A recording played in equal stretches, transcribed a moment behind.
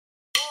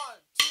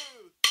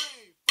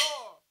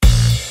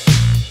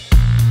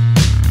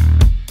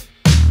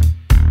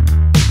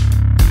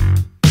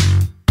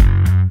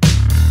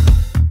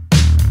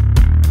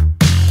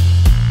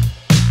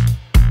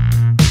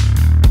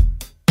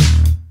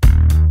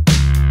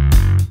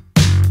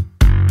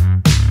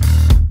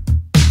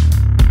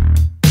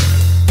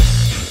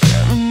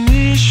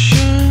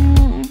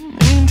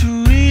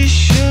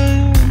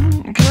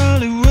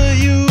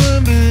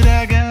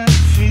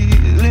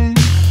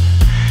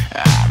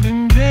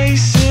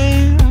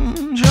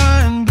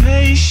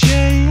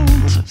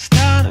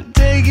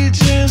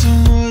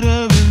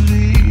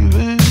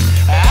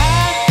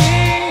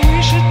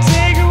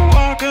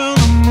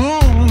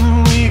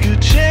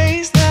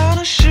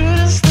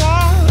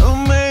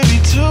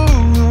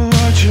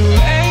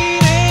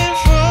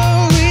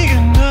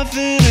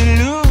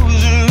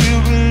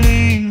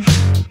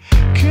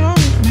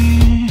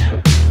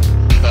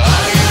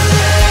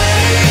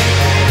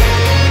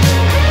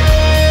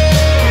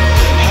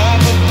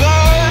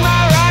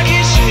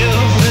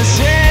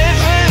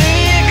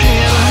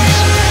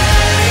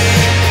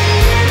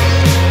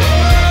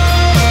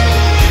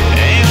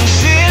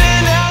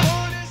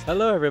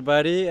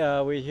everybody.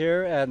 We're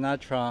here at Nha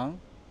Trang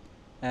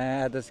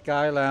and at the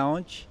Sky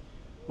Lounge.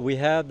 We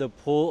have the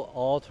pool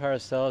all to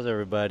ourselves,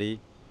 everybody.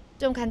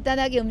 좀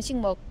간단하게 음식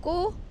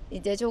먹고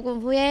이제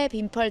조금 후에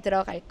빈펄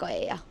들어갈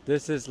거예요.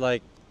 This is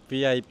like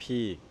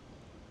VIP,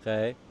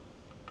 okay?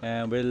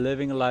 And we're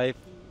living life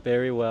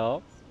very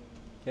well,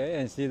 okay?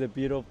 And see the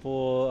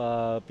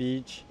beautiful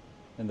beach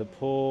and the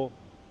pool.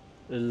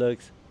 It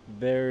looks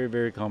very,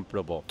 very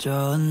comfortable.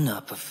 Drawing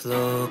up a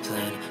floor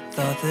plan,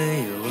 thought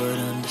that you would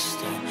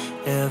understand.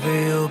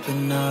 Every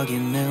open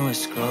argument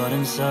was scored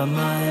inside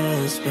my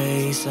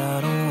headspace. I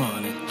don't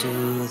wanna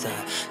do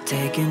that,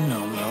 taking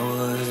all my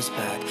words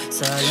back.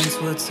 Silence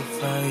would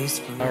suffice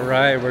for me.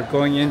 Alright, we're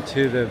going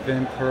into the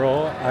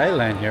Vinpearl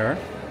Island here,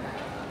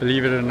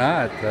 believe it or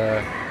not.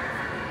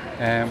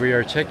 And we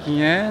are checking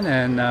in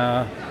and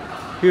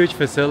huge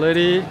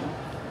facility.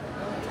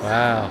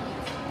 Wow,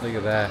 look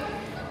at that.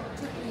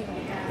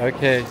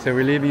 Okay, so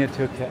we're leaving at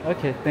 2 o'clock.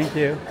 Okay, thank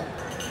you.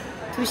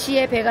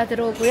 2시에 배가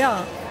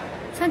들어오고요.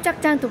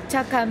 선착장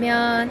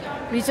도착하면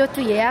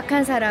리조트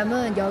예약한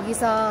사람은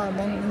여기서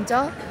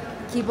먼저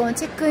기본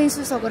체크인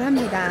수속을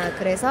합니다.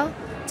 그래서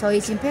저희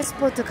지금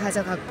패스포트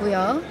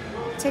가져갔고요.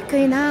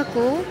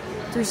 체크인하고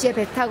 2시에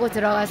배 타고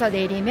들어가서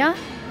내리면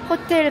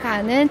호텔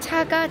가는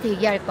차가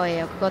대기할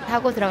거예요. 그거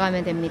타고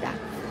들어가면 됩니다.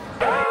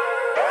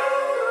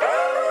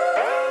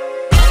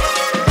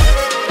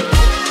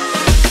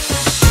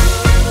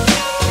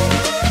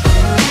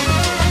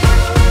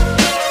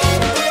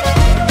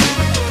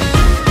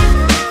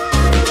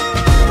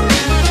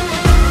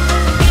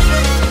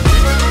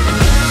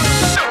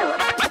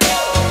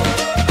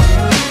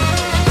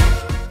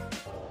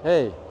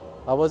 Hey,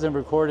 I wasn't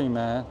recording,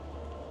 man.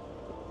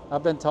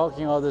 I've been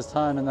talking all this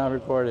time and not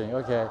recording.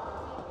 Okay.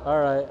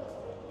 Alright.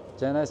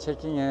 Jenna's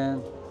checking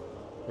in.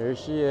 Here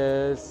she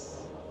is.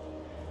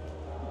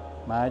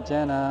 My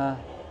Jenna.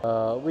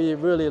 We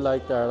really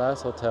liked our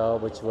last hotel,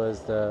 which was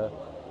the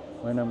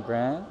Wyndham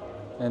Grand.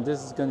 And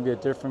this is going to be a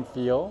different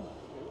feel.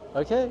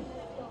 Okay.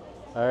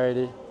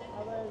 Alrighty.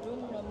 Our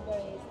room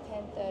number is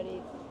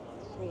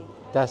 1033.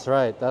 That's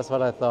right. That's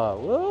what I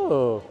thought.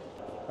 Whoa.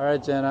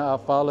 Alright, Jenna, I'll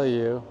follow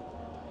you.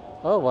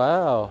 Oh,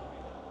 wow.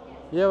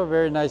 You have a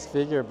very nice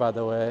figure, by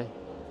the way.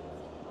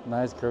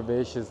 Nice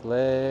curvaceous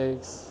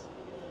legs.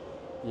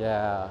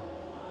 Yeah.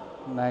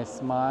 Nice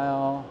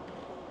smile.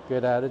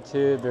 Good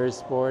attitude. Very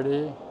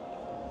sporty.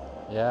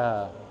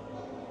 Yeah.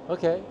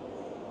 Okay.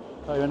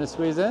 Oh, you want to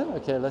squeeze in?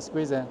 Okay, let's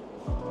squeeze in.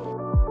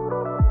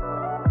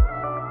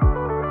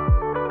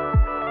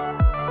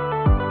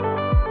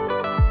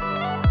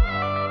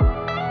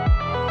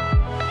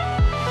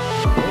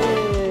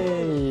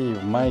 Hey,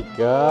 my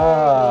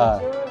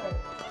God.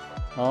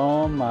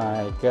 Oh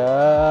my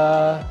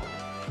God.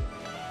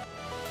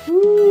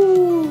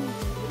 Woo.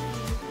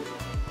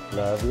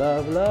 Love,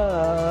 love,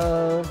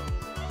 love.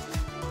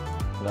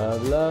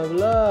 Love, love,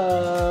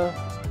 love.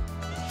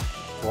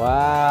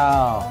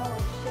 Wow.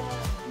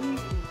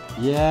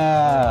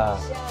 Yeah.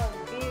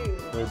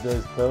 With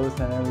those boats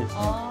and everything.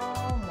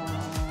 Oh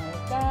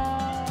my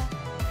God.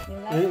 You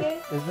like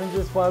it? Isn't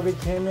this what we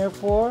came here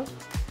for?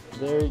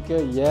 Very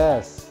good.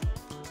 Yes.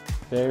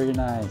 Very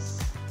nice.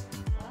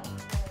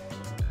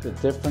 A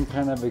different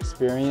kind of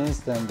experience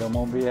than the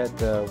one we had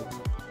the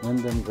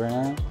Wyndham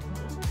Grand.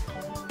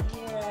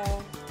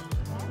 Yeah.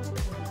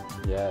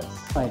 Yes.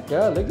 Oh my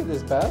God, look at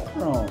this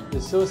bathroom.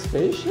 It's so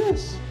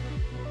spacious.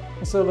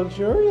 It's so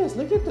luxurious.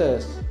 Look at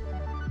this.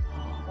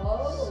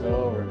 Oh,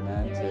 So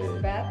romantic.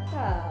 there's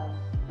bathtub.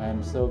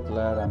 I'm so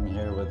glad I'm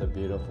here with a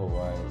beautiful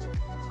wife.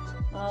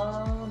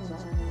 Oh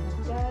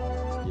my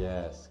God.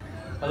 Yes.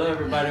 Hello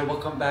everybody,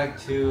 welcome back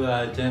to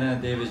Jenna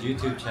and David's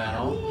YouTube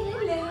channel.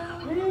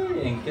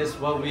 Hey, and guess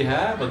what we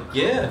have? A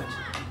gift.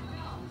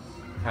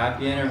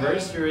 Happy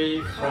anniversary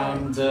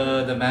from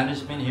the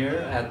management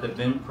here at the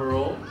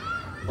Vinpearl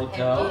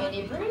Hotel.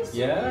 Happy anniversary.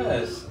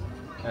 Yes,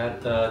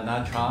 at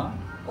Nha Trang.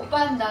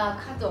 오빠는 나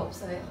카드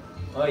없어요.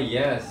 Oh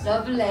yes.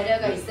 러브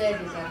레터가 있어야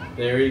되잖아.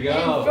 There you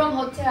And go. from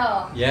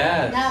hotel.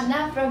 Yes.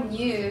 Not from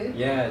you.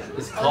 Yes,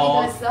 it's 어디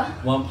called 갔어?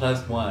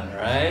 1+1,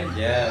 right?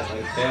 Yes,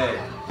 okay.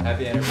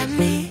 Happy Had anniversary.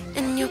 me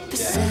in your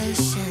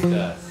possession.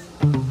 Yes.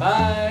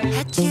 Bye.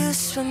 Had you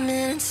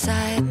swimming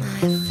inside my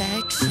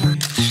affection.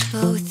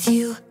 But with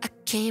you, I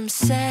came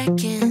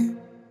second.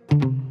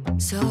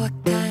 So I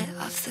cut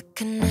off the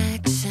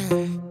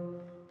connection.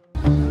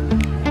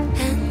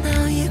 And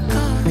now you're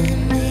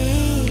calling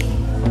me.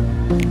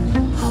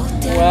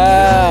 Holding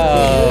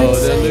Wow,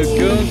 the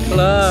Lagoon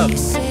Club. You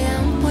say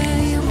I'm where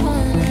you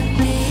wanna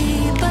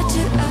be, but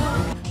you're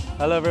out.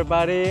 Hello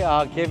everybody,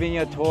 giving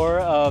you a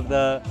tour of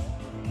the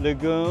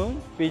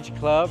Lagoon Beach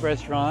Club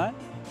restaurant.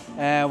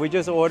 And we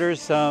just ordered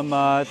some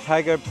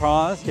tiger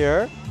prawns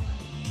here.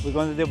 We're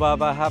going to do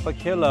about half a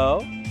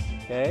kilo.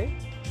 Okay.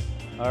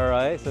 All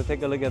right, so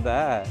take a look at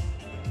that.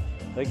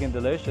 Looking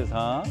delicious,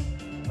 huh?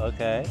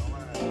 Okay.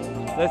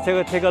 Let's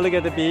take a look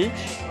at the beach.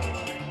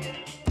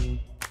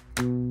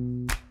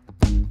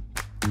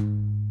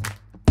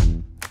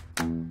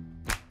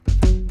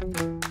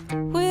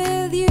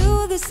 With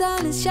you, the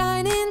sun is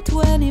shining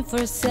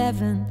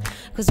 24/7.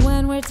 Cause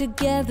when we're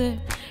together,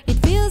 it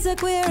feels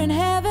like we're in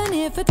heaven.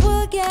 If it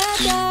will get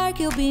dark,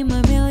 you'll be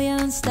my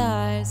million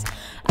stars.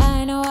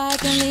 I know I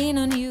can lean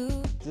on you.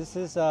 This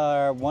is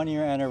our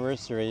 1-year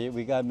anniversary.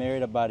 We got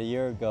married about a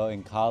year ago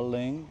in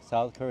Gallon,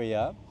 South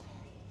Korea.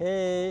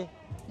 Hey,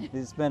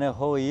 it's been a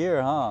whole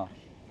year, huh?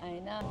 I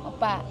know.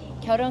 오빠,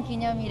 결혼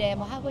기념일에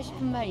뭐 하고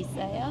싶은 말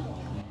있어요?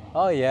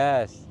 Oh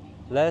yes,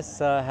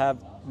 let's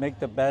make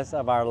the best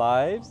of our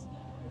lives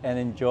and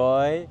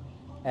enjoy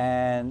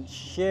and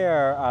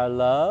share our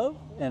love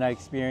and our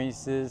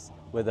experiences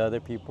with other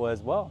people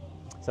as well.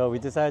 So we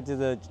decided to do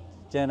the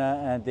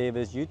Jenna and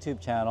David's YouTube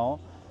channel.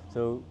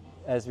 So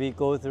as we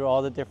go through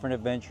all the different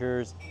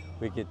adventures,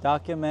 we could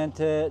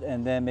document it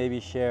and then maybe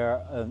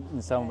share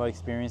in some of our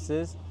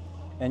experiences.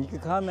 And you can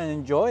come and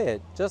enjoy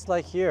it, just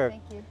like here.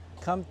 Thank you.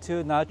 Come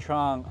to Nha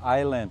Trang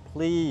Island,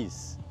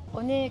 please.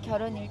 오늘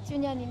결혼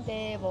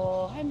 1주년인데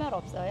뭐 할 말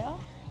없어요?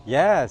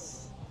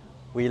 Yes,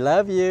 we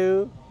love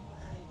you.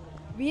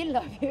 We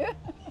love you.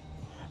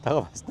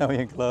 Talk about Snowy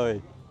and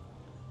Chloe.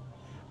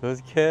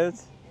 Those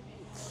kids.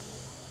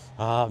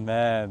 Oh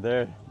man,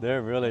 they're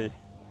really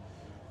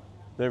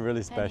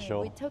special.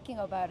 Honey, we're talking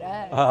about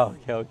us. Oh,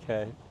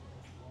 okay.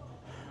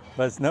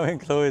 But Snowy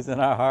and Chloe is in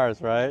our hearts,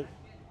 right?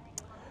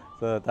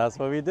 So that's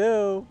what we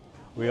do.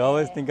 We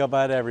always think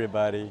about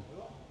everybody.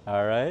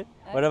 All right.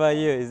 What about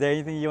you? Is there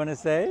anything you want to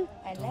say?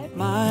 I love you.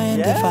 Mind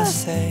if I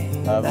say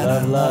Love, that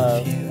love, I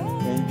love you?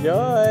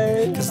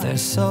 Enjoy. Cause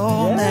there's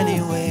so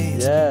many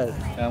ways Yes.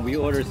 And we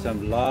ordered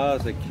some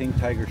lots of king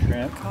tiger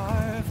shrimp to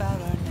carve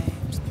out our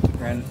names.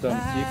 and some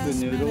seafood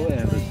noodle,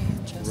 and it was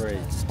great.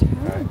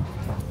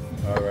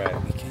 All right.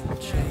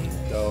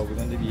 So we're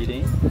going to be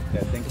eating.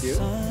 Yeah, thank you.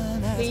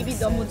 데이비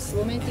너무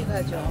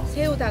로맨틱하죠?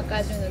 새우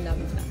닦아주는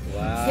남자.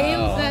 Wow.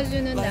 새우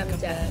까주는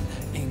남자.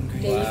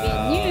 데이비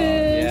Wow.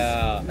 뉴.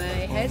 Yeah.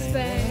 My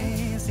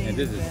husband. And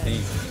this is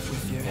pink.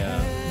 Yeah.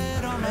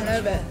 I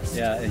love it.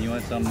 Yeah. And you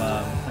want some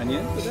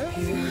onion for that?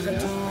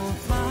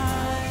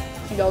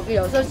 여기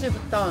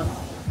 6시부터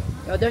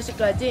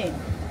 8시까지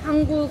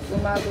한국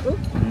음악으로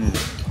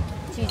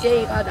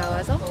DJ가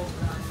나와서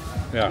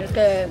Yeah.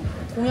 이렇게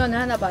공연을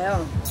하나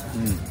봐요.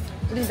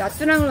 우리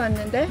나트랑을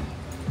왔는데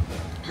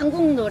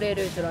한국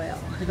노래를 들어요.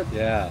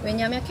 Yeah.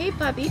 왜냐면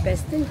K-팝이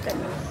베스트니까요.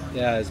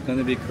 Yeah, it's going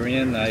to be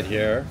Korean night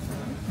here.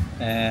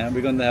 And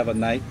we're going to have a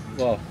night,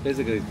 well,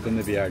 basically it's going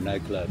to be our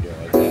nightclub here,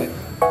 okay?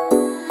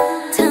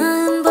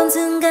 처음 본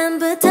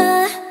순간부터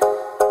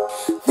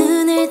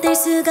눈을 뗄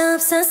수가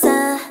없었어.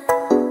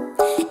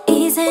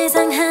 이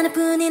세상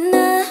하나뿐인 너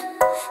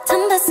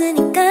처음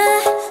봤으니까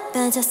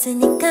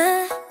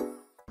빠졌으니까.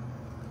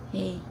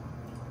 Hey.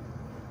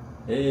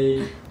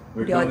 Hey,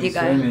 we're 우리 어디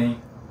가요?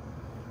 swimming.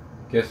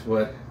 Guess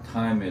what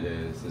time it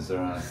is? It's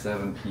around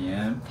 7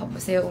 p.m.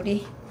 봐보세요,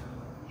 우리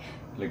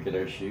Look at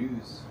our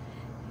shoes.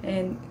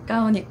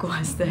 가운 입고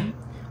왔어요.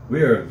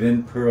 We are a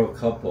Vinpearl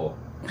couple.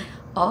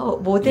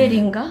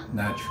 모델인가?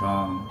 Nha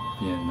Trang,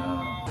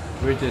 Vietnam.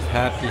 We're just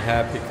happy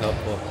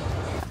couple.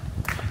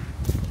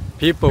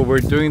 People, we're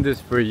doing this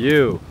for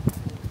you.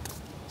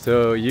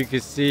 So you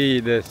can see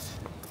this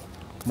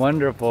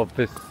wonderful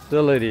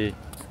facility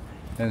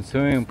and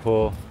swimming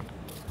pool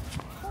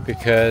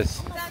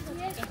because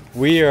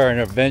we are an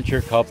adventure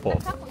couple.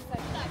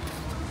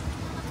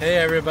 Hey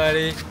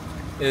everybody,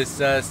 it's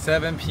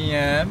 7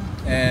 p.m.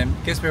 and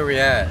guess where we're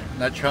at?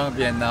 Nha Trang,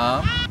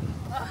 Vietnam.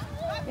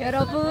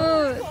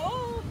 여러분,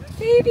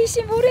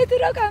 데이빗이 물에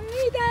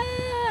들어갑니다.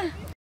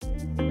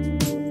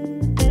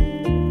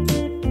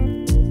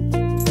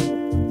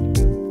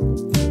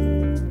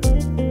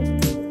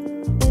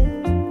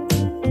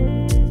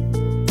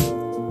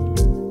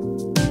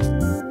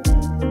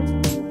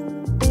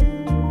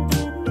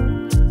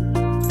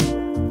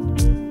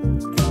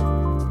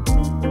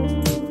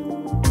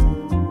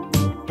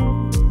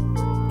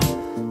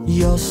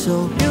 You're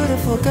so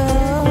beautiful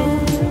girl.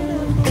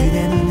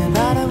 그대 눈을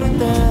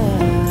바라본다.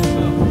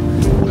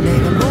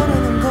 내가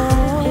모르는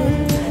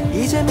걸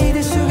이제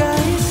믿을 수가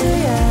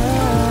있어야.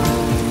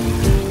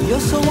 You're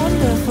so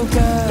wonderful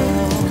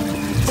girl.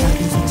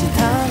 작은 손짓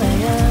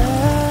하나야.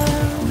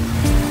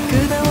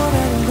 그대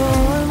원하는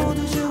걸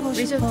모두 주고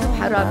싶어. 리조트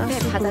바로 앞에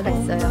바다가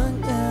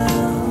있어요.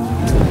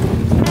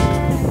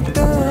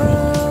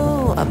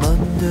 Girl, I'm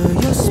under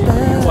your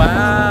spell.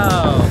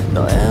 Wow!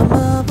 너의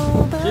마법.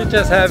 You're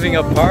just having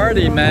a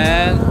party,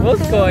 man.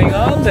 What's going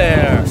on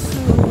there?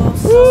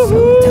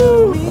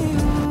 Woohoo!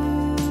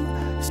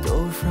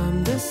 Stole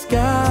from the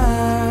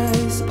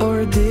skies,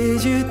 or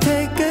did you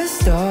take a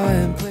star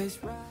and place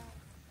right?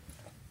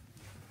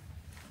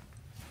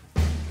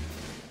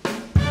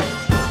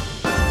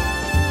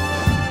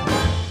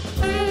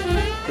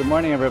 Good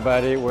morning,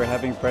 everybody. We're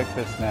having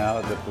breakfast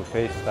now, the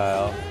buffet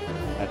style,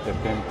 at the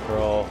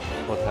Vinpearl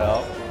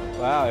Hotel.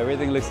 Wow,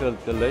 everything looks so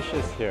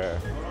delicious here.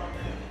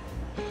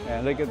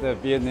 And look at the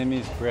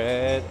Vietnamese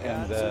bread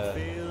and the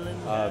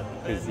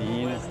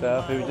cuisine and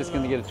stuff. We're just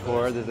going to get a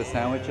tour. There's the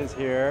sandwiches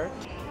here.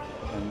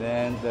 And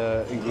then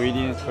the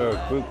ingredients for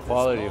good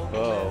quality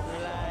pho.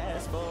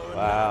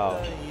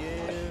 Wow.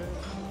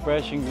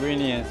 fresh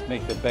ingredients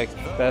make the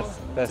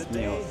best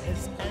meals.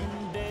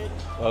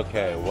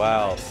 Okay,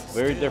 wow.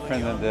 Very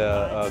different than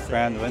the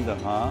grand window,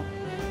 huh?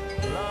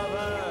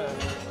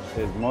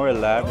 It's more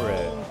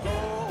elaborate.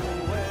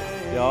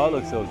 They all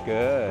look so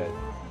good.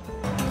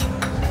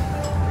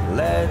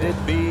 Let it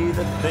be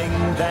the thing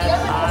that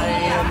I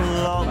am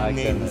My longing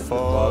goodness, the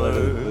quality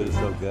of the food for. is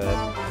so good.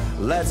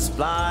 Let's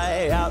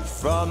fly out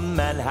from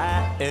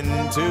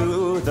Manhattan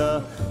to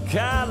the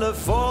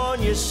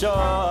California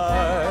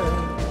shore,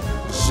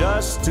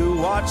 just to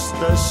watch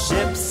the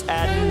ships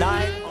at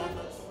night.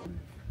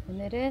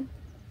 오늘은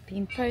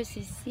빈펄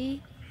CC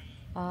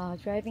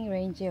드라이빙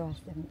레인지에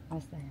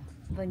왔어요.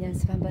 한번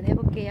연습 한번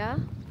해볼게요.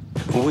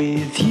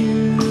 With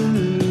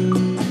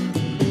you,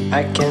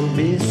 I can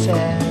be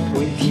sad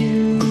with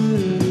you.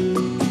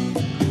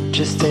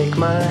 Just take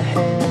my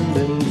hand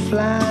and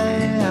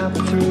fly up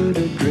through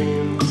the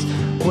dreams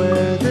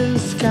where the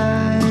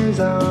skies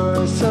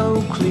are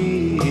so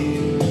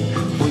clear.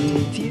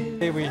 With you.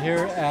 Hey, we're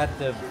here at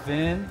the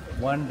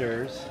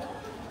VinWonders,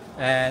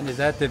 and is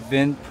that the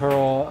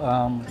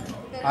Vinpearl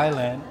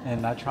Island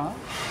in Nha Trang?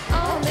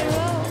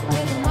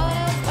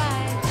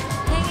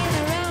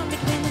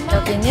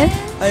 여기는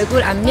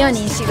얼굴 안면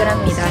인식을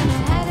합니다.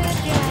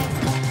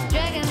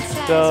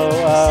 So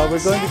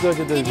we're going to go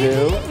to the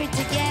zoo,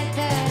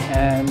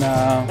 and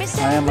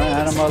I am an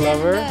animal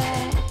lover,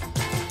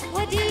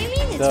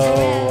 so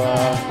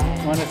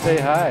I want to say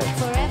hi.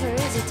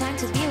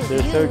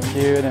 They're so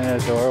cute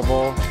and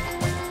adorable.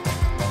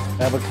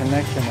 I have a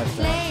connection with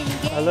them.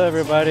 Hello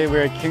everybody,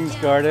 we're at King's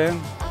Garden,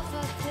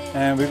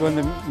 and we're going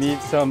to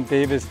meet some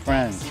David's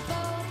friends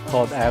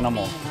called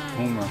Animal,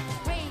 Boomer.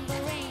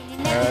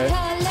 Alright,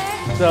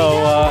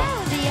 so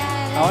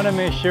I want to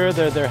make sure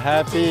that they're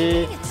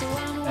happy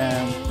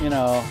and, you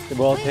know, they're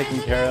well taken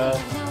care of.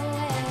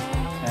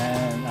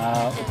 And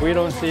if we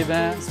don't see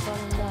them,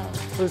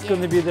 who's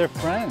going to be their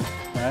friend,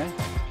 right?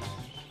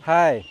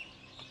 Hi,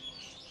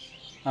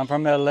 I'm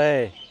from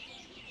LA.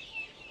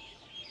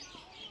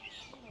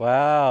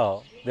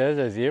 Wow, there's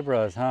the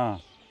zebras, huh?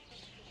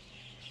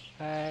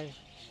 Hi.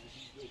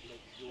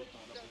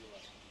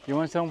 You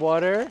want some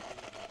water?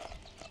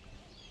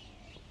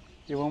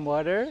 You want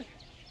water?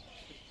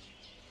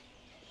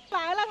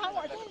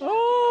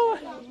 Oh.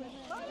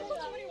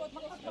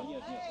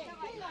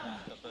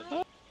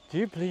 Do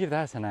you believe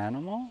that's an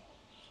animal?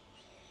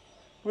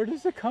 Where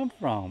does it come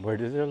from? Where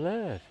does it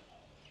live?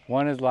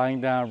 One is lying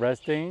down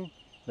resting,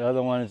 the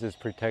other one is just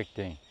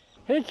protecting.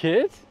 Hey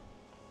kids!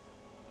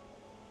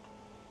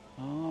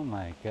 Oh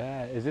my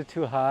God, is it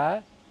too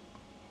hot?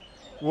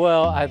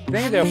 Well, I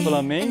think they're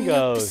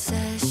flamingos.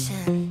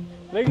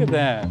 Look at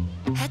them.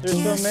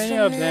 There's so many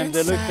of them,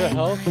 they look so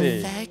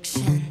healthy.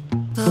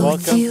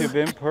 Welcome to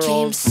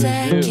Vinpearl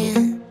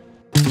Zoo.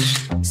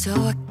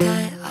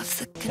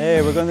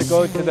 Hey, we're gonna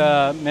go to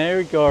the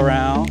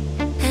merry-go-round.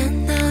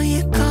 And now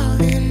you're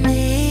calling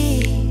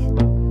me,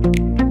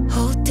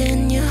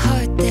 holding your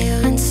heart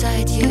there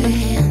inside your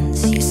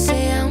hands. You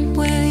say I'm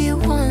where you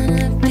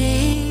wanna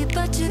be,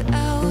 but you're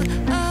out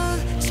of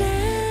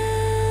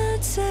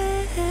chances.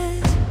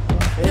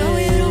 No,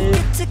 you don't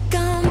get to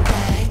come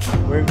back.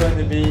 We're going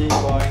to be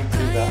going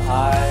to the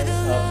eyes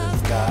of the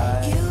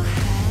sky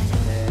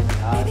in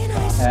Nha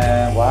Trang.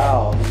 And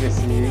wow, you can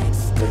see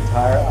the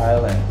entire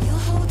island.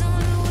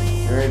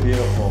 Very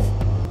beautiful.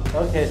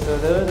 Okay, so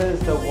there is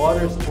the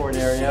water sport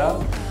area.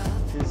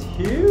 It's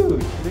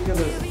huge. Look at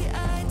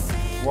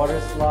this water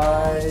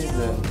slides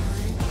and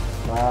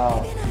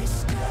wow.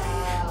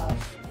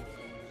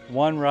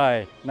 One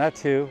ride, not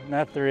two,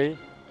 not three,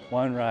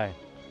 one ride.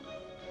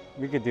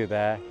 We could do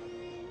that.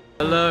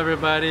 Hello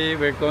everybody,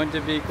 we're going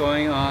to be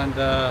going on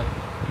the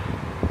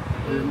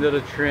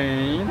little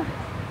train.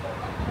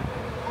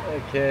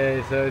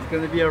 Okay, so it's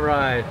going to be a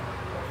ride.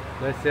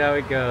 Let's see how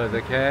it goes,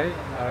 okay?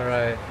 All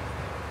right.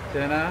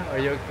 Jenna, are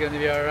you going to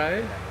be all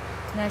right?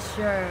 Not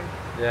sure.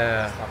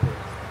 Yeah.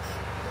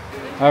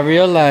 I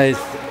realized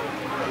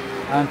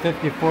I'm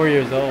 54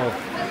 years old.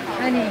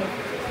 아니,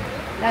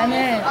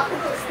 나는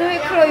스토이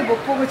크로이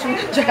못 보고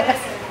죽는 줄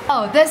알았어.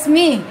 Oh, that's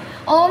me.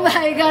 Oh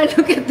my God,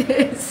 look at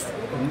this.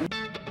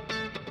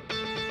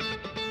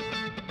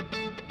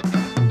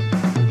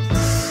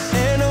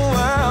 In a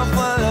world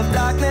full of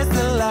darkness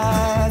and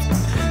light,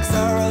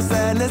 sorrow,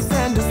 sadness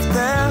and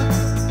despair,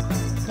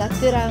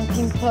 라트랑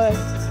빈펄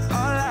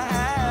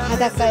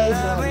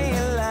바닷가에서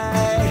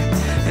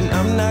and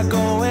I'm not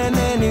going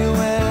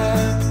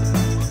anywhere.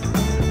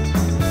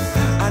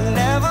 I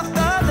never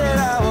thought that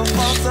I would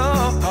fall so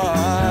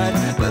hard,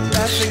 but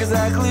that's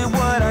exactly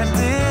what I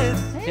did.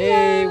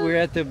 Hey, we're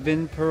at the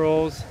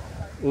Vinpearl's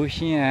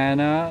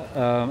Oceana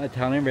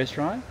Italian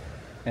restaurant,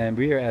 and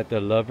we are at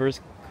the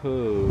Lovers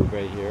Cove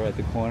right here, at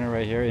the corner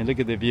right here, and look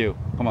at the view.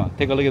 Come on,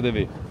 take a look at the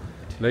view.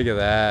 Look at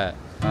that,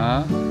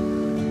 huh?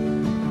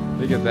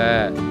 Look at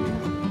that.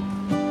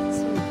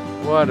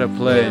 What a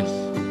place.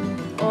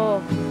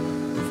 Oh,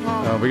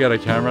 Oh, we got a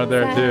camera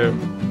there too.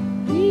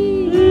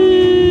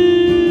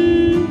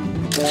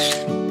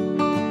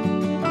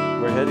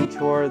 We're heading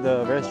toward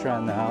the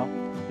restaurant now.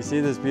 You see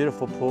this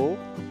beautiful pool?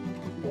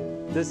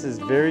 this is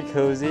very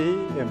cozy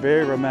and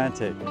very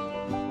romantic.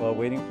 While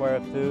waiting for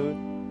our food,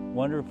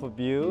 wonderful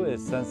view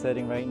is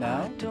sunsetting right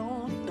now.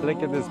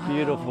 Look at this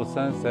beautiful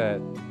sunset.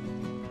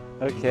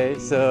 Okay,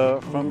 so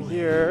from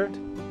here,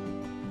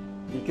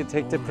 you can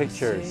take the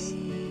pictures.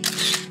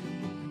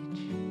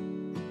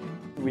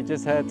 We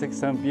just took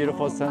some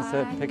beautiful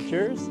sunset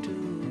pictures,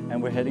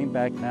 and we're heading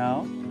back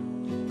now.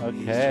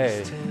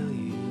 Okay.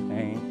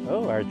 And,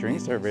 oh, our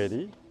drinks are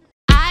ready.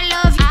 I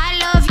love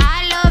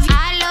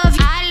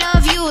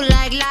you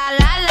like la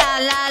la la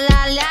la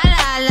la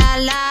la la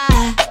la.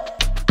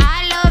 I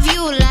love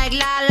you like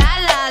la la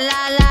la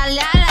la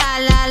la la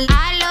la la.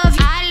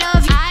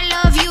 I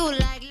love you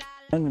like la.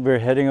 And we're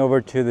heading over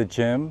to the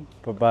gym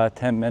for about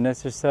 10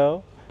 minutes or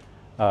so.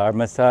 Our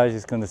massage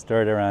is going to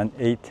start around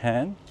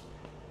 8:10.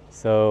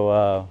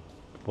 So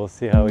we'll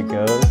see how it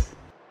goes.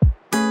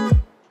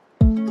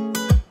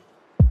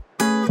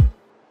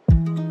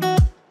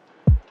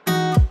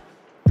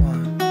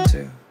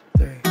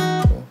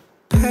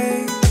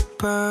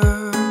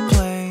 Paper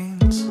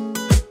planes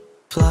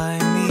fly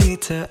me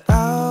to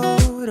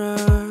outer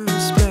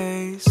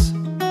space.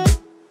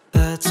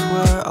 That's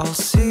where I'll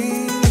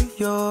see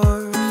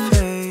your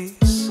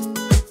face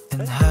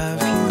and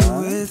have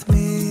you with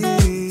me.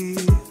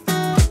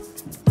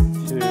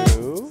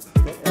 2.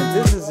 And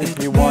this is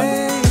if you want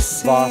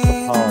lots of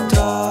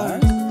power. 1.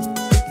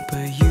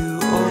 But you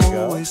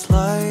always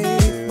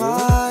light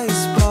my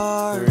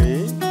spark.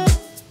 3.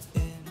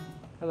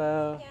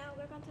 Hello. Yes,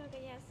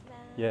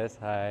 Yes,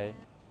 hi.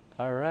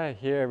 All right,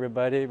 here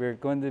everybody, we're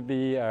going to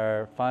be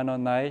our final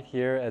night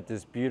here at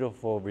this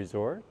beautiful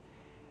resort.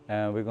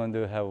 And we're going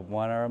to have a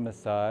 1-hour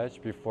massage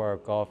before our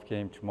golf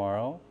game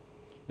tomorrow.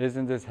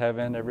 Isn't this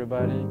heaven,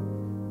 everybody?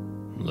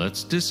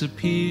 Let's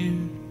disappear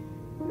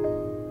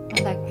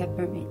I like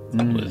peppermint.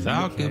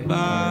 without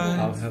goodbye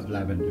I'll have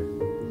lavender.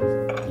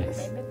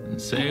 Yes. and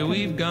say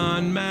we've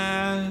gone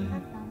mad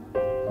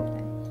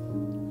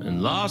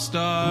and lost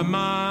our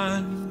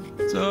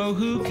minds. So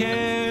who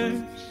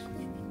cares?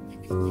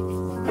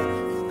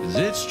 'Cause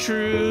it's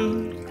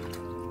true.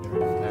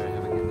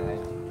 Have a good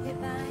night.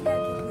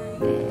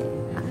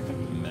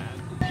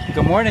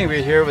 Good morning,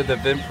 we're here with the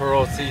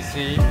Vinpearl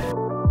CC.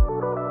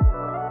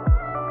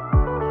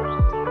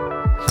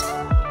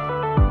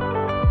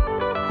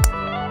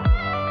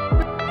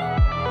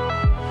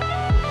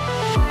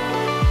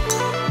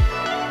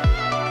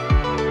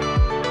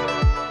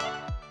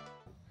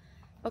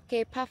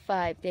 Okay, part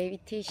 5, David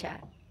tee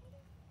shot.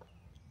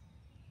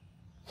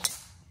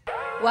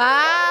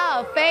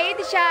 Wow, fade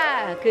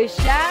shot, good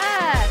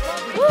shot.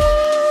 Woo!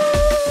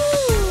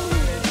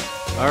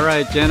 All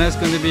right, Jenna's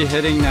going to be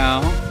heading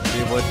now.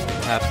 See what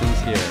happens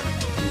here.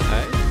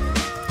 Okay.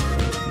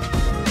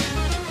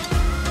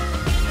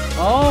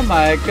 Oh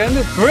my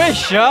goodness, great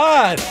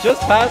shot!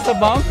 Just past the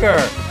bunker.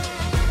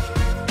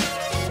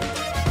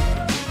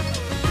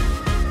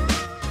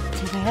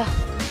 제가요,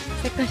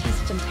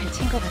 세컨샷을 좀 잘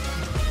친 것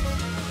같아요.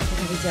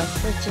 제가 이제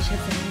어프로치 샷을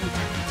합니다.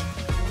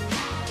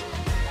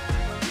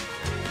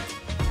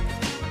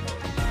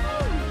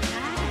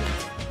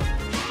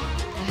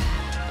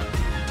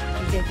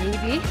 이제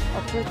데이비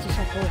어프로치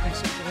샷 보고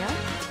가시고요.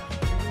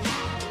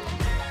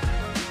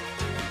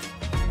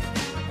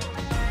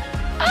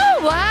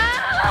 오,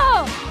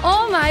 와우!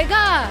 오 마이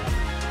갓!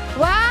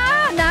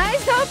 와우!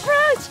 나이스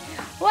어프로치!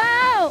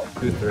 와우!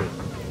 2-3.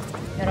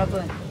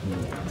 여러분,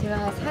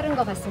 제가 사는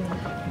거 같습니다.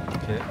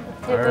 Okay.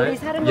 제 볼이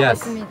사는 거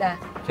같습니다.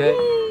 Okay.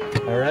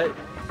 All right.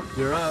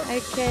 You're up.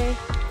 오케이.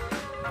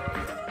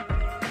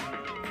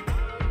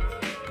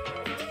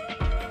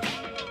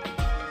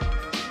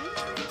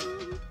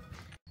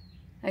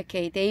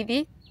 오케이,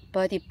 데이빗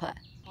버디 팟.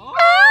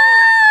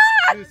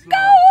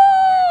 아까워!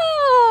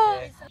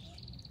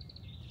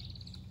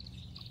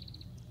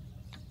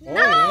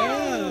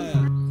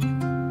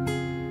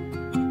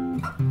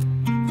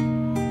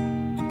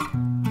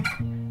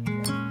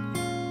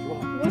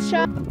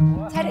 굿샷.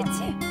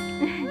 잘했지?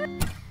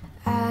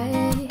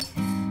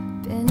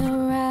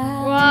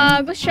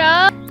 와,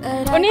 굿샷.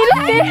 언니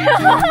이렇게.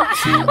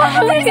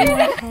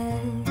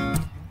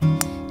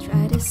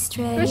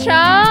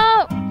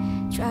 굿샷.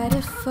 Try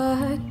to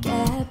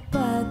forget,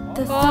 but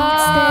the Wow,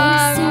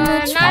 thoughts they seem to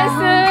nice.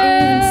 drown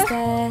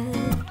instead.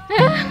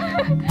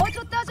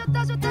 좋다, 좋다,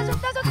 좋다,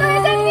 좋다, 좋다, I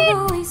회장님.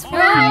 always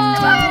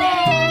wonder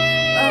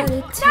what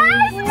it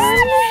takes to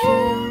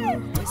fill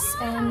this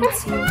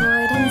empty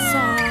void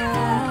inside.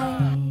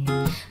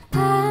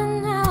 But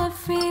now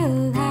I've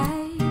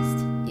realized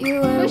you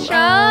were Push all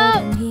up. I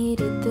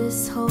needed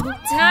this whole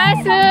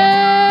time. 나이스.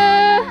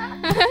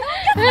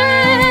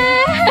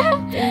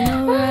 Been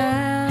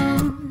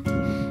around,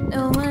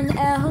 no one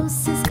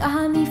else has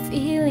got me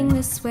feeling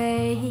this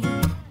way.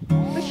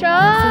 굿샷.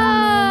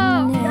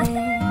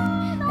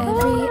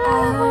 Every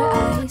hour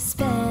I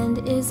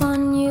spend is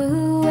on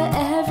you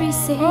every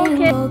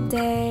single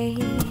day.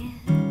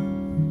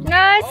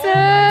 나이스.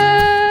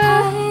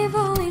 I've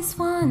always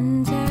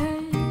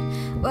wondered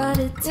what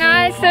it takes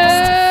나이스. to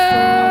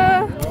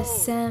fill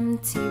this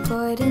empty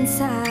void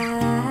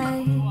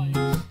inside.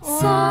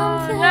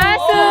 Something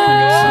나이스.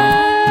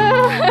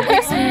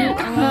 makes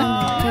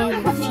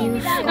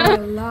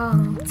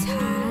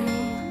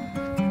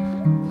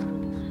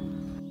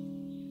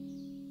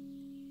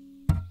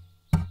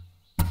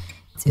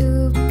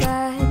Do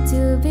ba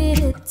do be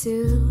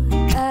do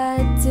a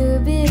do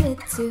be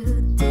do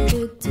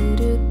do do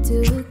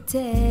do do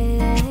day.